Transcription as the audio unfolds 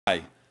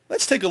Hi,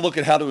 let's take a look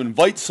at how to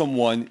invite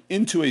someone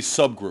into a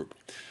subgroup.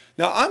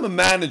 Now, I'm a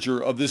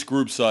manager of this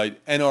group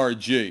site,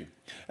 NRG,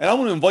 and I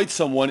want to invite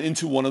someone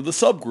into one of the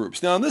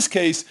subgroups. Now, in this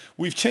case,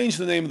 we've changed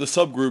the name of the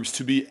subgroups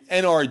to be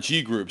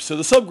NRG groups. So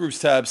the subgroups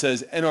tab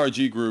says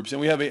NRG groups, and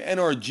we have a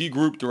NRG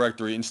group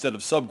directory instead of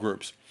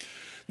subgroups.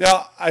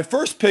 Now, I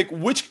first pick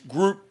which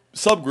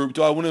subgroup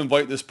do I want to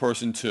invite this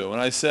person to,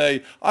 and I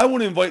say I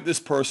want to invite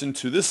this person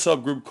to this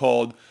subgroup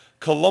called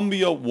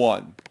Columbia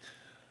 1.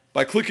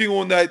 By clicking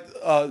on that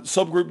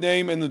subgroup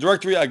name in the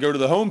directory, I go to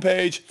the home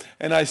page,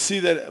 and I see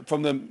that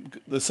from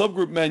the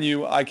subgroup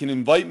menu, I can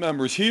invite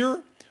members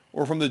here,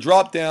 or from the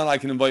drop-down, I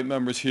can invite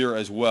members here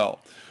as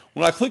well.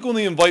 When I click on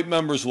the Invite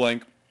Members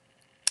link,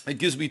 it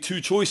gives me two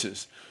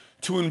choices.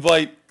 To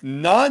invite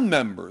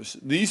non-members,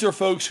 these are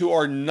folks who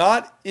are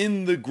not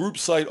in the group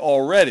site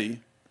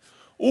already,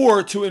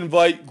 or to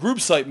invite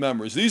group site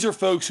members. These are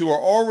folks who are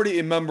already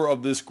a member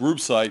of this group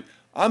site.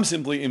 I'm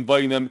simply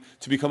inviting them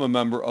to become a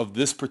member of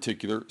this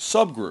particular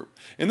subgroup.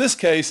 In this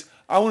case,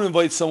 I want to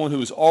invite someone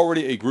who is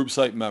already a group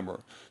site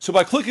member. So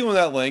by clicking on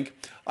that link,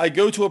 I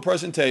go to a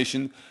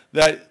presentation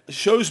that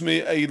shows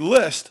me a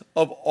list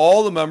of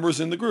all the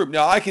members in the group.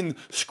 Now I can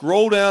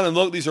scroll down and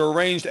look, these are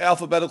arranged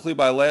alphabetically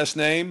by last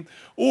name,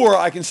 or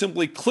I can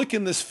simply click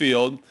in this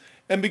field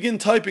and begin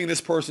typing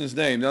this person's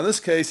name. Now in this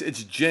case,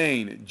 it's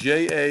Jane,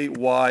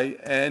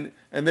 J-A-Y-N,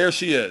 and there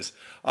she is.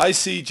 I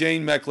see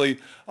Jane Meckley.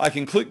 I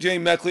can click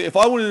Jane Meckley. If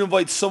I want to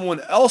invite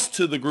someone else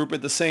to the group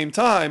at the same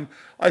time,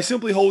 I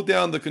simply hold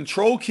down the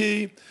Control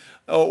key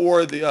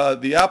or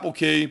the Apple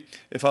key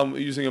if I'm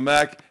using a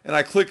Mac, and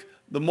I click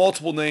the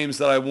multiple names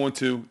that I want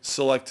to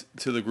select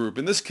to the group.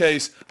 In this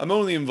case, I'm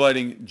only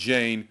inviting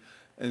Jane,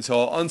 and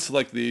so I'll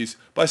unselect these.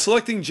 By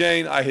selecting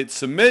Jane, I hit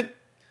Submit,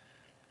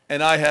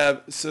 and I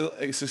have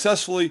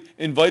successfully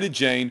invited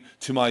Jane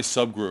to my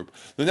subgroup.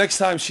 The next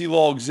time she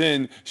logs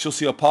in, she'll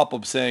see a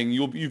pop-up saying,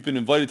 you've been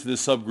invited to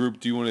this subgroup.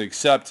 Do you want to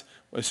accept?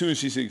 As soon as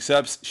she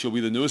accepts, she'll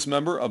be the newest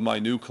member of my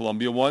new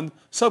Columbia 1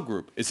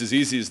 subgroup. It's as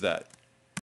easy as that.